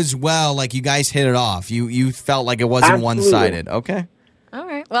 vibe was well, like, you guys hit it off. You felt like it wasn't one-sided. Okay. All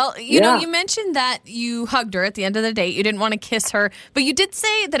right. Well, you know, you mentioned that you hugged her at the end of the date. You didn't want to kiss her, but you did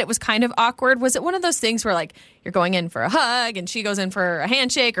say that it was kind of awkward. Was it one of those things where, like, you're going in for a hug and she goes in for a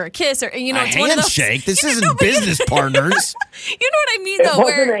handshake or a kiss, or it's one of those. Handshake? This isn't business partners. You know what I mean, though? It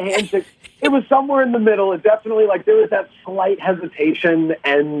wasn't a handshake. It was somewhere in the middle. It definitely, there was that slight hesitation,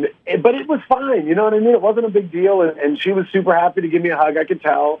 but it was fine. You know what I mean? It wasn't a big deal, and she was super happy to give me a hug. I could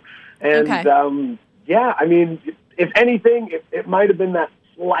tell. And, I mean, if anything, it might have been that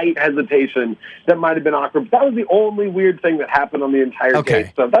slight hesitation that might have been awkward. But that was the only weird thing that happened on the entire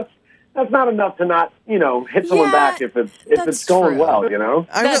date. So that's not enough to not, hit someone back if it's going well,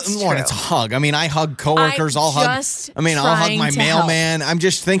 Lauren, it's a hug. I mean, I hug coworkers. I'll hug my mailman. I'm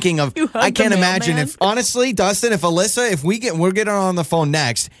just thinking of. I can't imagine if honestly, Dustin, if Alyssa, we're getting her on the phone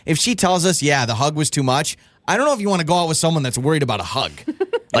next, if she tells us, the hug was too much. I don't know if you want to go out with someone that's worried about a hug.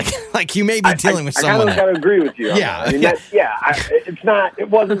 Like you may be dealing with someone. I kind of agree with you. Yeah. I mean, it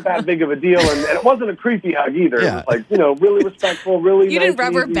wasn't that big of a deal, and it wasn't a creepy hug either. Yeah. It was really respectful, really You nice didn't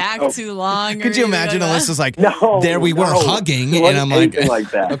rub her easy. back too long. Could you imagine Alyssa's like, No, there we were hugging, it and I'm like, wasn't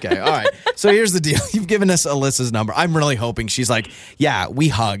like that. Okay, all right. So here's the deal. You've given us Alyssa's number. I'm really hoping she's like, yeah, we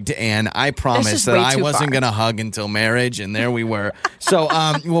hugged, and I promised that I wasn't going to hug until marriage, and there we were. So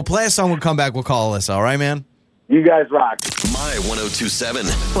we'll play a song, we'll come back, we'll call Alyssa, all right, man? You guys rock. My 1027.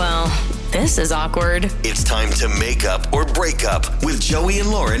 Well, this is awkward. It's time to make up or break up with Joey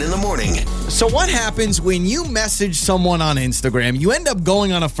and Lauren in the morning. So what happens when you message someone on Instagram, you end up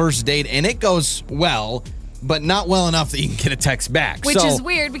going on a first date, and it goes well, but not well enough that you can get a text back. Which is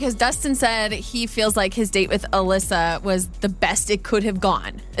weird because Dustin said he feels like his date with Alyssa was the best it could have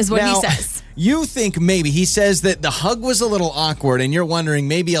gone, is what he says. You think maybe, he says that the hug was a little awkward, and you're wondering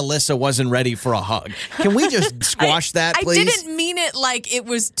maybe Alyssa wasn't ready for a hug. Can we just squash that, please? I didn't mean it like it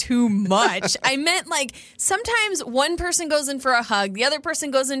was too much. I meant like sometimes one person goes in for a hug, the other person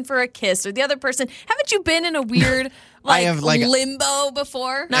goes in for a kiss, or the other person. Haven't you been in a weird limbo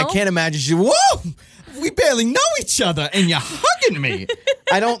before? No? I can't imagine whoa! We barely know each other, and you're hugging me.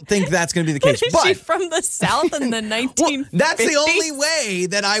 I don't think that's going to be the case. Is she from the South in the 1950s? Well, that's the only way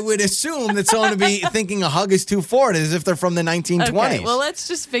that I would assume that someone would be thinking a hug is too forward, is if they're from the 1920s. Okay, well, let's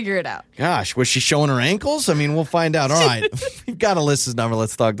just figure it out. Gosh, was she showing her ankles? I mean, we'll find out. All right, we've got Alyssa's number.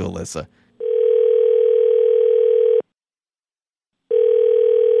 Let's talk to Alyssa.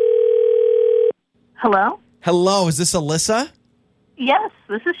 Hello? Hello, is this Alyssa? Yes,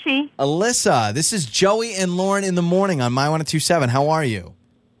 this is she. Alyssa, this is Joey and Lauren in the morning on My 1027. How are you?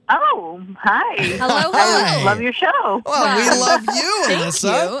 Oh, hi. Hello. I love your show. Well, we love you,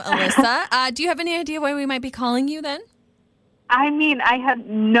 Alyssa. Thank you, Alyssa. Do you have any idea why we might be calling you then? I mean, I had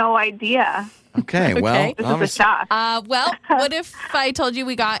no idea. Okay, well. This is a shock. Well, what if I told you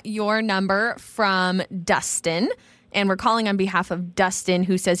we got your number from Dustin? And we're calling on behalf of Dustin,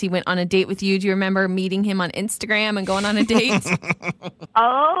 who says he went on a date with you. Do you remember meeting him on Instagram and going on a date?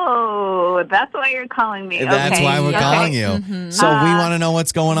 Oh, that's why you're calling me. That's okay. why we're calling you. Mm-hmm. So we want to know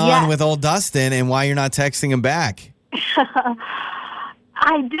what's going on yes. with old Dustin and why you're not texting him back.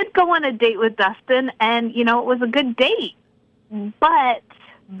 I did go on a date with Dustin, and, it was a good date. But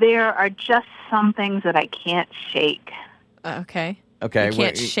there are just some things that I can't shake. Okay. Okay. You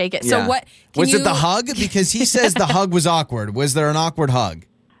can't shake it. Yeah. So what? Was it the hug? Because he says the hug was awkward. Was there an awkward hug?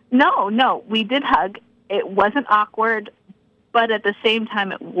 No, we did hug. It wasn't awkward, but at the same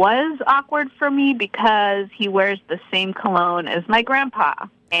time, it was awkward for me because he wears the same cologne as my grandpa,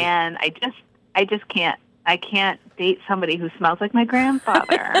 and I just can't. I can't date somebody who smells like my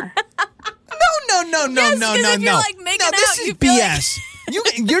grandfather. No. You're like making out, this is BS.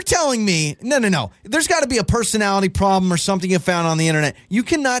 You're telling me, no. There's got to be a personality problem or something you found on the internet. You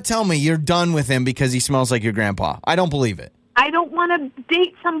cannot tell me you're done with him because he smells like your grandpa. I don't believe it. I don't want to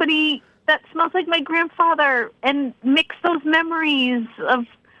date somebody that smells like my grandfather and mix those memories of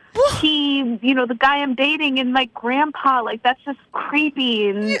the guy I'm dating and my grandpa. Like, that's just creepy.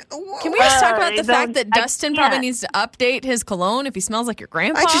 And, can we just talk about the fact that Dustin probably needs to update his cologne if he smells like your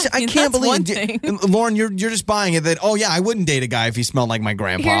grandpa? I can't believe it. Lauren, you're just buying it that, I wouldn't date a guy if he smelled like my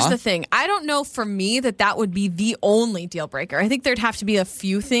grandpa. Here's the thing. I don't know for me that would be the only deal breaker. I think there'd have to be a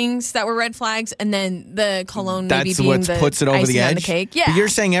few things that were red flags, and then the cologne maybe being what puts it over the edge. On the cake. Yeah. But you're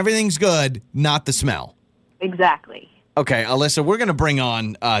saying everything's good, not the smell. Exactly. Okay, Alyssa, we're going to bring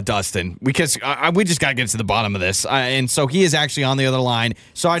on Dustin because we just got to get to the bottom of this. And so he is actually on the other line.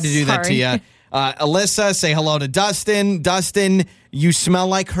 Sorry to do that to you. Alyssa, say hello to Dustin. Dustin, you smell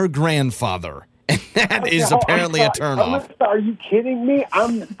like her grandfather. And that is apparently a turnoff. Alyssa, are you kidding me?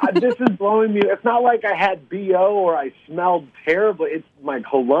 This is blowing me. It's not like I had BO or I smelled terribly. It's my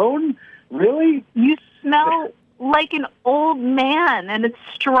cologne? Really? You smell like an old man, and it's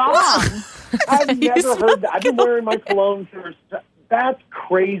strong. I've never heard that. I've been wearing my cologne for... That's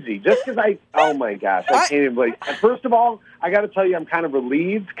crazy. Just because oh my gosh, I can't even believe. First of all, I got to tell you, I'm kind of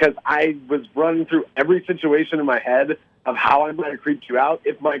relieved because I was running through every situation in my head of how I might have creeped you out.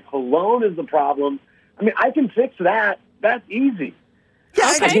 If my cologne is the problem, I can fix that. That's easy.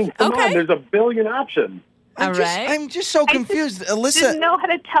 Yeah, come on, there's a billion options. I'm just so confused. Alyssa, didn't know how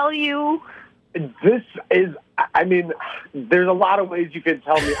to tell you. This is, there's a lot of ways you can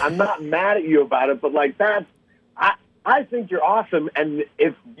tell me. I'm not mad at you about it, but I think you're awesome. And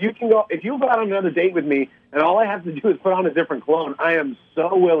if you go out on another date with me and all I have to do is put on a different cologne, I am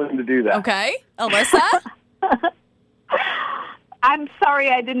so willing to do that. Okay. Alyssa? I'm sorry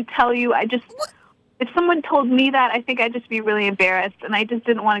I didn't tell you. If someone told me that, I think I'd just be really embarrassed, and I just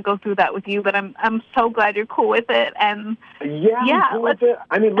didn't want to go through that with you. But I'm so glad you're cool with it. And I'm cool with it.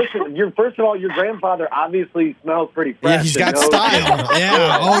 Listen, first of all, your grandfather obviously smells pretty fresh. Yeah, he's got style.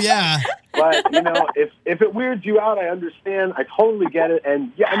 Yeah. Oh yeah. But if it weirds you out, I understand. I totally get it.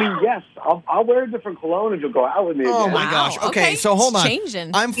 And yes, I'll wear a different cologne if you'll go out with me. Oh again. my gosh. Okay, so hold on.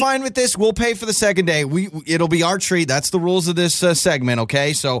 Changing. I'm fine with this. We'll pay for the second day. It'll be our treat. That's the rules of this segment.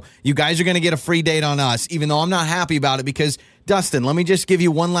 Okay, so you guys are going to get a free date on us, even though I'm not happy about it. Because Dustin, let me just give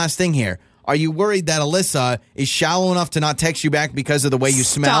you one last thing here. Are you worried that Alyssa is shallow enough to not text you back because of the way you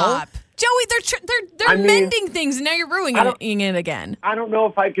smell? Stop. Joey, they're mending things, and now you're ruining it again. I don't know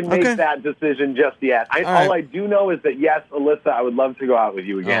if I can make that decision just yet. All I do know is that, yes, Alyssa, I would love to go out with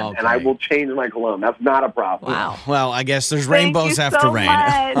you again, and I will change my cologne. That's not a problem. Wow. Well, I guess there's rainbows after rain.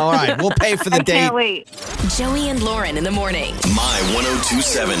 Much. All right, we'll pay for the date. Can't wait. Joey and Lauren in the morning. My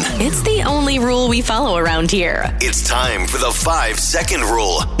 102.7. It's the only rule we follow around here. It's time for the 5-second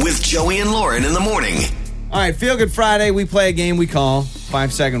rule with Joey and Lauren in the morning. All right, Feel Good Friday, we play a game we call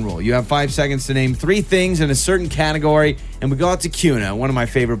 5-second rule. You have 5 seconds to name 3 things in a certain category, and we go out to Kuna, one of my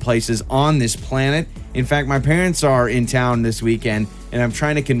favorite places on this planet. In fact, my parents are in town this weekend, and I'm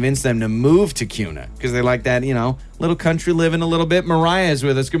trying to convince them to move to Kuna because they like that, little country living a little bit. Mariah is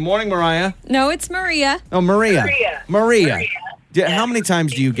with us. Good morning, Mariah. No, it's Maria. Oh, Maria. Maria. How many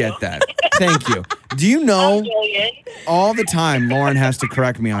times do you get that? Thank you. Do you know all the time Lauren has to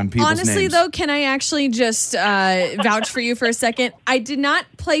correct me on people's names? Honestly, though, can I actually just vouch for you for a second? I did not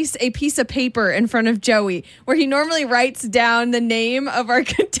place a piece of paper in front of Joey where he normally writes down the name of our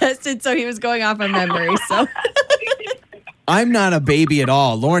contestant, so he was going off of memory. So I'm not a baby at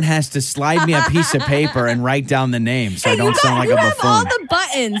all. Lauren has to slide me a piece of paper and write down the name so I don't sound like a buffoon. You have all the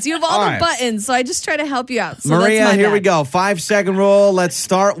buttons. You have all the buttons, so I just try to help you out. So Maria, here we go. 5-second rule. Let's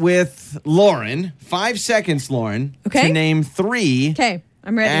start with Lauren. 5 seconds, Lauren, to name 3 Okay,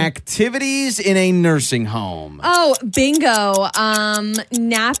 I'm ready. activities in a nursing home. Oh, bingo.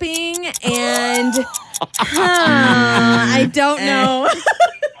 Napping and I don't know.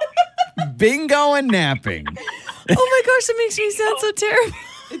 Bingo and napping. Oh my gosh, that makes me sound so terrible.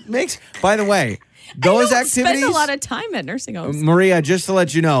 It makes. By the way, those activities. Spend a lot of time at nursing homes. Maria, just to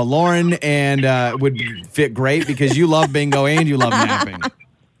let you know, Lauren and would fit great because you love bingo and you love napping.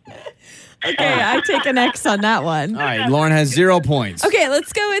 Okay, I take an X on that one. All right, Lauren has 0 points. Okay,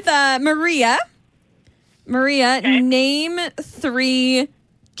 let's go with Maria. Maria, name 3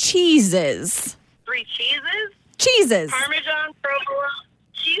 cheeses. 3 cheeses? Cheeses. Parmesan, provolone,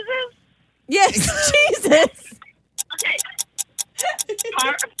 cheeses? Yes, cheeses. Okay.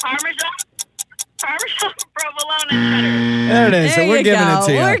 Parmesan, provolone, and cheddar. There it is. So we're giving it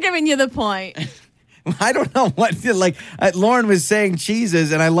to you. We're giving you the point. I don't know what, Lauren was saying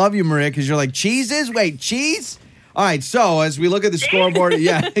cheeses, and I love you, Maria, because you're like, cheeses? Wait, cheese? All right, so as we look at the scoreboard,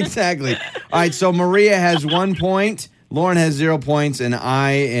 yeah, exactly. All right, so Maria has 1 point, Lauren has 0 points, and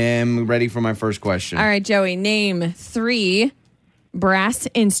I am ready for my first question. All right, Joey, name 3 brass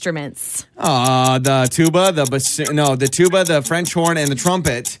instruments. The tuba, the tuba, the French horn, and the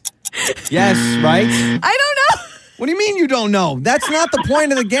trumpet. Yes, right? I don't know. What do you mean you don't know? That's not the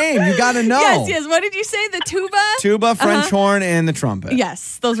point of the game. You got to know. Yes. What did you say? The tuba? Tuba, French horn, and the trumpet.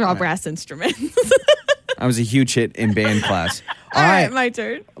 Yes, those are all brass instruments. I was a huge hit in band class. All right, my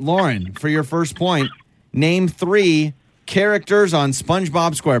turn. Lauren, for your first point, name 3 characters on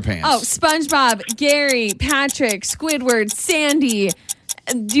SpongeBob SquarePants. Oh, SpongeBob, Gary, Patrick, Squidward, Sandy.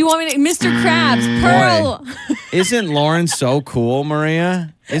 Do you want me to? Mr. Krabs, Pearl. Boy, isn't Lauren so cool,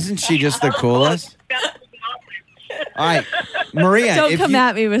 Maria? Isn't she just the coolest? All right, Maria. Don't come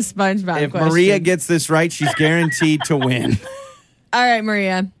at me with SpongeBob If questions. Maria gets this right, she's guaranteed to win. All right,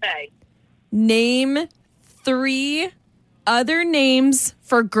 Maria. Hey. Name 3 other names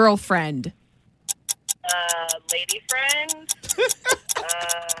for girlfriend. Lady friend.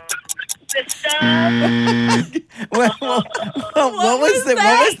 Sister. What was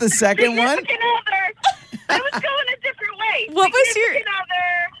the second one? Significant other. I was going a different way. What was your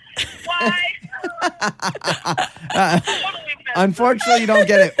Why? Unfortunately, you don't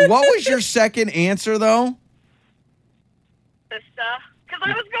get it. What was your second answer, though? Sister. Because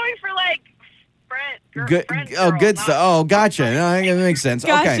I was going for Good. Good stuff. Oh, gotcha. No, that makes sense.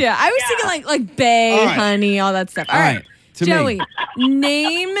 Gotcha. Okay. I was thinking like bae, All right. honey, all that stuff. All right. To Joey, me.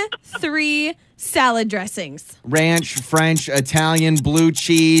 name 3 salad dressings. Ranch, French, Italian, blue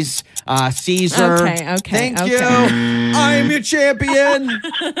cheese, Caesar. Okay. Thank you. I'm your champion.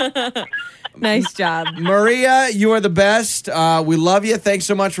 Nice job. Maria, you are the best. We love you. Thanks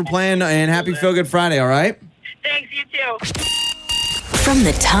so much for playing, and happy Feel Good Friday, all right? Thanks, you too. From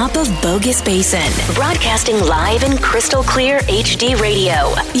the top of Bogus Basin, broadcasting live in crystal clear HD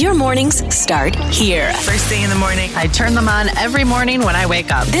radio. Your mornings start here. First thing in the morning, I turn them on every morning when I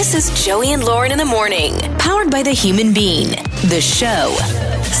wake up. This is Joey and Lauren in the morning, powered by The Human Being. The show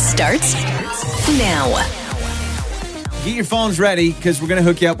starts now. Get your phones ready because we're going to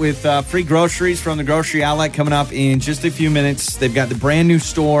hook you up with free groceries from the grocery outlet coming up in just a few minutes. They've got the brand new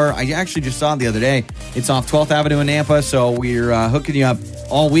store. I actually just saw it the other day. It's off 12th Avenue in Nampa, so we're hooking you up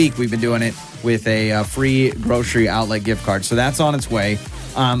all week. We've been doing it with a free grocery outlet gift card. So that's on its way.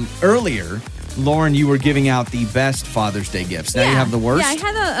 Earlier, Lauren, you were giving out the best Father's Day gifts. Now you have the worst? Yeah, I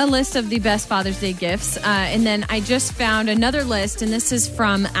had a list of the best Father's Day gifts. And then I just found another list, and this is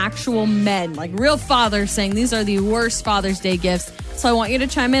from actual men, like real fathers saying these are the worst Father's Day gifts. So I want you to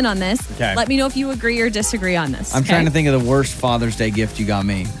chime in on this. Okay. Let me know if you agree or disagree on this. I'm trying to think of the worst Father's Day gift you got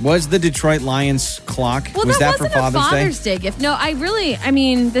me. Was the Detroit Lions clock? Well, was that for wasn't Father's a Father's Day gift. No, I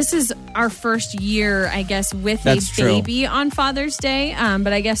mean, this is our first year, I guess, with That's a true. baby on Father's Day.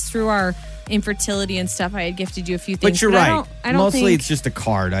 But I guess through our infertility and stuff, I had gifted you a few things. But you're right. I don't Mostly think, it's just a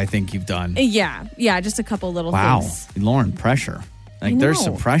card I think you've done. Yeah, just a couple little Wow. things. Lauren, pressure. Like, I there's know.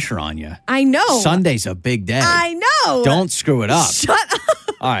 some pressure on you. I know. Sunday's a big day. I know. Don't screw it up. Shut up.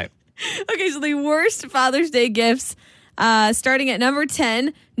 All right. Okay, so the worst Father's Day gifts, starting at number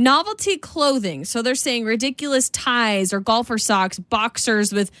 10, novelty clothing. So they're saying ridiculous ties or golfer socks,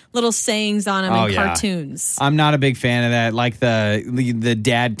 boxers with little sayings on them and cartoons. I'm not a big fan of that. Like the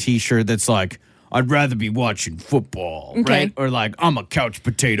dad T-shirt that's like, I'd rather be watching football, Okay. right? Or like, I'm a couch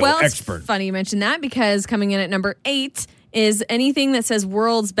potato expert. It's funny you mentioned that because coming in at number 8 is anything that says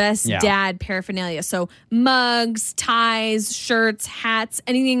world's best dad paraphernalia. So mugs, ties, shirts, hats,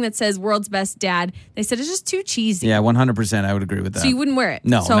 anything that says world's best dad. They said it's just too cheesy. Yeah, 100%. I would agree with that. So you wouldn't wear it.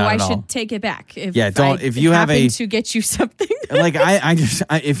 No, so not I at should all. take it back. If If you have to get you something. like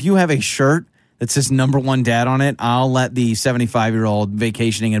if you have a shirt that says number 1 dad on it, I'll let the 75-year-old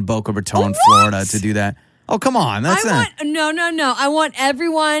vacationing in Boca Raton, Florida to do that. Oh, come on. That's not. No. I want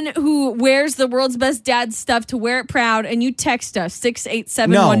everyone who wears the world's best dad stuff to wear it proud, and you text us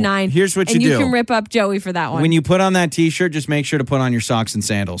 68719. No, here's what you and do. you can rip up Joey for that one. When you put on that T-shirt, just make sure to put on your socks and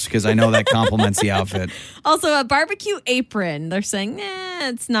sandals because I know that complements the outfit. Also, a barbecue apron. They're saying,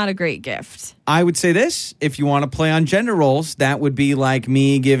 it's not a great gift. I would say this. If you want to play on gender roles, that would be like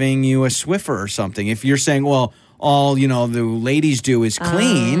me giving you a Swiffer or something. If you're saying, well, all, the ladies do is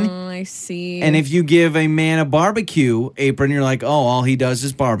clean. Oh, I see. And if you give a man a barbecue apron, you're like, all he does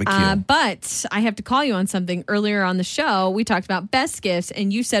is barbecue. But I have to call you on something. Earlier on the show, we talked about best gifts,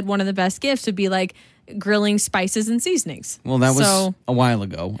 and you said one of the best gifts would be like grilling spices and seasonings. Well, that was a while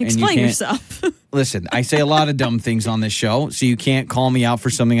ago. Explain yourself. Listen, I say a lot of dumb things on this show, so you can't call me out for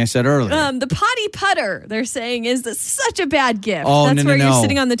something I said earlier. The potty putter, they're saying, is such a bad gift. Oh, That's no, where no, you're no.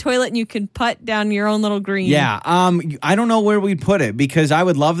 sitting on the toilet and you can putt down your own little green. Yeah. I don't know where we'd put it because I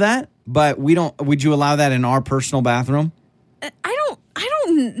would love that, but we don't. Would you allow that in our personal bathroom? I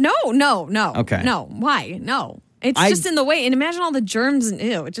don't know. No. Okay. No. Why? No. It's just in the way. And imagine all the germs and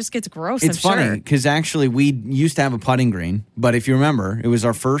ew, it just gets gross. It's funny because actually we used to have a putting green, but if you remember, it was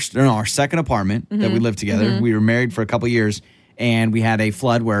our second apartment that we lived together. Mhm. We were married for a couple years, and we had a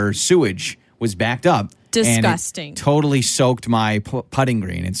flood where sewage was backed up. Disgusting. And it totally soaked my putting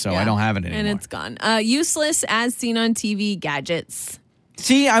green, and so I don't have it anymore. And it's gone. Useless as seen on TV gadgets.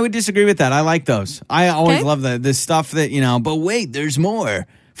 See, I would disagree with that. I like those. I always love the stuff that, but wait, there's more.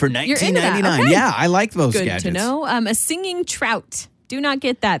 For You're into that. $19.99. Okay. Yeah, I like those Good gadgets. to know. A singing trout. Do not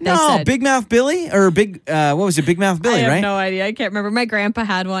get that. They No, said. Big Mouth Billy or Big Big Mouth Billy, I have right? no idea. I can't remember. My grandpa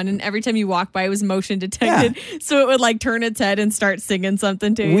had one, and every time you walk by, it was motion detected, so it would like turn its head and start singing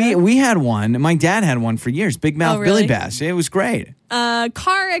something to you. We had one. My dad had one for years. Big Mouth really? Billy Bass. It was great.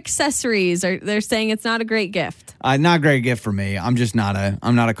 Car accessories. They're saying it's not a great gift. Not a great gift for me. I'm just not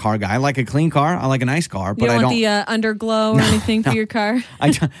a car guy. I like a clean car. I like a nice car, but You don't I want don't. the underglow or anything for your car?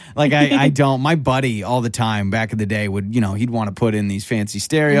 I don't. My buddy all the time back in the day would, he'd want to put in these fancy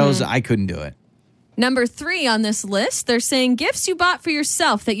stereos. I couldn't do it. Number 3 on this list, they're saying gifts you bought for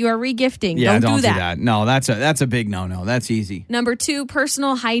yourself that you are regifting. Yeah, don't do that. that. No, that's a big no-no. That's easy. Number 2,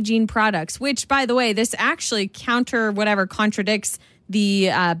 personal hygiene products, which, by the way, this actually contradicts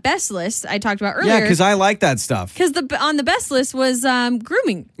the best list I talked about earlier. Yeah, because I like that stuff. Because on the best list was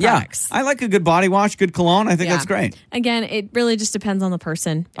grooming products. Yeah, I like a good body wash, good cologne. I think that's great. Again, it really just depends on the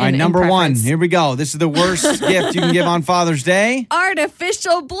person. All right, number 1. Here we go. This is the worst gift you can give on Father's Day.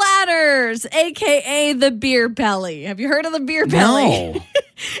 Artificial bladders, a.k.a. the beer belly. Have you heard of the beer belly? No.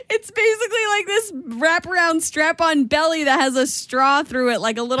 It's basically like this wraparound strap-on belly that has a straw through it,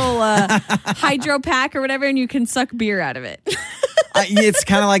 like a little hydro pack or whatever, and you can suck beer out of it. It's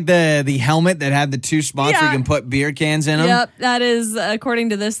kind of like the helmet that had the 2 spots where you can put beer cans in them. Yep, that is, according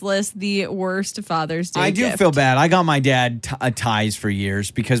to this list, the worst Father's Day I do gift. feel bad. I got my dad ties for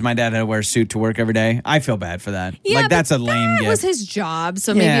years because my dad had to wear a suit to work every day. I feel bad for that. Yeah, that's a lame It gift. was his job,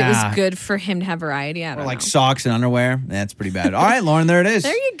 so maybe it Yeah. was good for him to have variety. I don't Or like know. socks and underwear. That's pretty bad. All right, Lauren, there it is.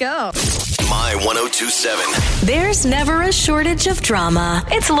 There you go. My 1027. There's never a shortage of drama.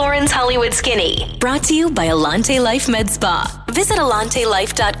 It's Lauren's Hollywood Skinny. Brought to you by Alante Life Med Spa. Visit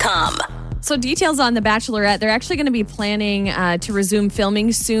AlanteLife.com. So details on The Bachelorette, they're actually going to be planning to resume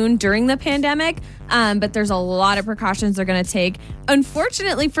filming soon during the pandemic, but there's a lot of precautions they're going to take.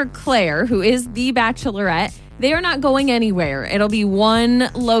 Unfortunately for Claire, who is the Bachelorette, they are not going anywhere. It'll be one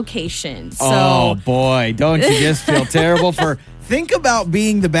location. So Oh, boy. Don't you just feel terrible for... Think about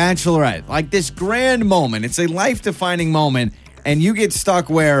being the Bachelorette. Like this grand moment. It's a life-defining moment. And you get stuck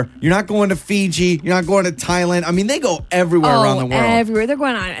where you're not going to Fiji. You're not going to Thailand. I mean, they go everywhere around the world. Everywhere. They're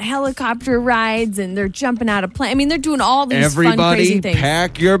going on helicopter rides and they're jumping out of planes. I mean, they're doing all these fun, crazy things.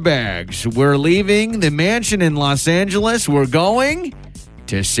 Pack your bags. We're leaving the mansion in Los Angeles. We're going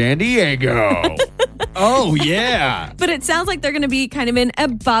to San Diego. Oh, yeah. But it sounds like they're going to be kind of in a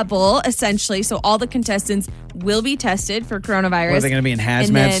bubble, essentially. So all the contestants will be tested for coronavirus. What, are they going to be in hazmat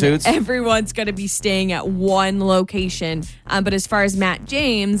and then suits? Everyone's going to be staying at one location. But as far as Matt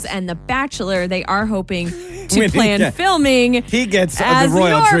James and The Bachelor, they are hoping to plan filming. He gets the as royal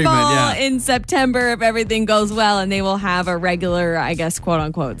normal treatment, yeah. in September if everything goes well, and they will have a regular, I guess, quote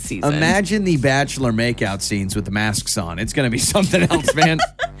unquote season. Imagine the Bachelor makeout scenes with the masks on. It's going to be something else, man.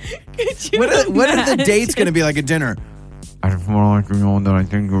 What are the dates going to be like at dinner? I just want to let you know that I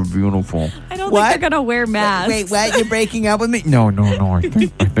think you're beautiful. I don't think they're going to wear masks. Wait, what? You're breaking up with me? No. I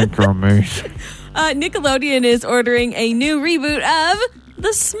think you're amazing. Nickelodeon is ordering a new reboot of The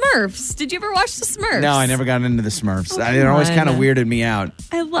Smurfs. Did you ever watch The Smurfs? No, I never got into the Smurfs. Oh, It always come kind of on. weirded me out.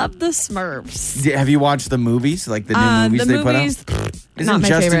 I love The Smurfs. Have you watched the movies, like the new movies they put out? Isn't my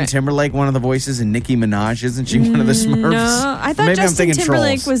Justin favorite. Timberlake one of the voices in Nicki Minaj? Isn't she one of the Smurfs? No, I thought Maybe I'm Justin thinking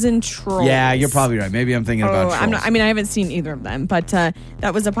Timberlake Trolls. was in Trolls. Yeah, you're probably right. Maybe I'm thinking about Trolls. I haven't seen either of them, but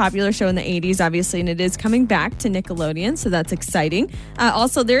that was a popular show in the 80s, obviously, and it is coming back to Nickelodeon, so that's exciting.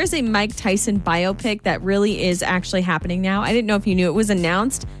 Also, there is a Mike Tyson biopic that really is actually happening now. I didn't know if you knew it was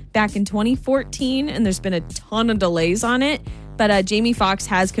announced back in 2014, and there's been a ton of delays on it, but Jamie Foxx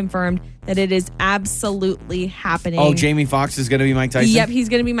has confirmed that it is absolutely happening. Oh, Jamie Foxx is going to be Mike Tyson? Yep, he's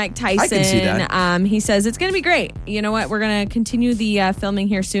going to be Mike Tyson. I can see that. He says it's going to be great. You know what? We're going to continue the filming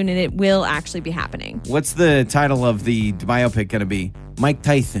here soon, and it will actually be happening. What's the title of the biopic going to be? Mike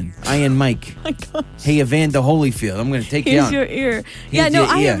Tyson, Iron Mike. Oh my gosh. Hey, Evander Holyfield, I'm going to take you Here's out. your ear. Here's I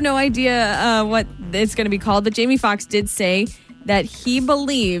your ear. have no idea what it's going to be called, but Jamie Foxx did say that he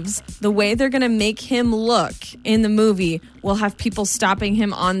believes the way they're going to make him look in the movie will have people stopping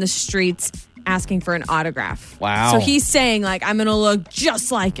him on the streets asking for an autograph. Wow. So he's saying, like, I'm going to look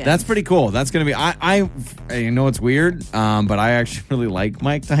just like it. That's pretty cool. That's going to be, I know it's weird, but I actually really like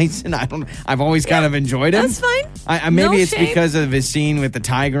Mike Tyson. I've always kind of enjoyed him. That's fine. Maybe No it's shame. because of his scene with the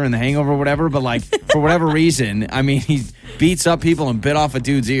tiger and the Hangover or whatever, but like, for whatever reason, I mean, he beats up people and bit off a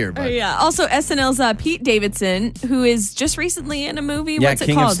dude's ear. But Yeah. Also, SNL's Pete Davidson, who is just recently in a movie. yeah, What's it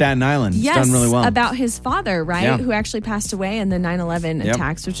King called? of Staten Island. It's Yes, done really well. about his father, right? Yeah. Who actually passed away in the 9/11 Yep.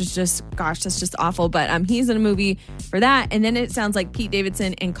 attacks, which is just, gosh, that's just awful. But he's in a movie for that. And then it sounds like Pete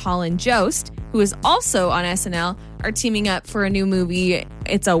Davidson and Colin Jost, who is also on SNL, are teaming up for a new movie.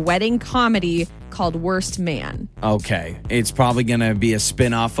 It's a wedding comedy called Worst Man. Okay. It's probably going to be a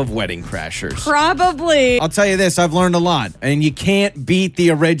spin-off of Wedding Crashers. Probably. I'll tell you this, I've learned a lot, and you can't beat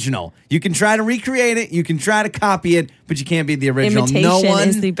the original. You can try to recreate it, you can try to copy it, but you can't beat the original. Imitation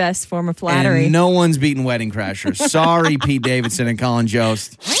is the best form of flattery. And no one's beating Wedding Crashers. Sorry, Pete Davidson and Colin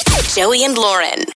Jost. Joey and Lauren.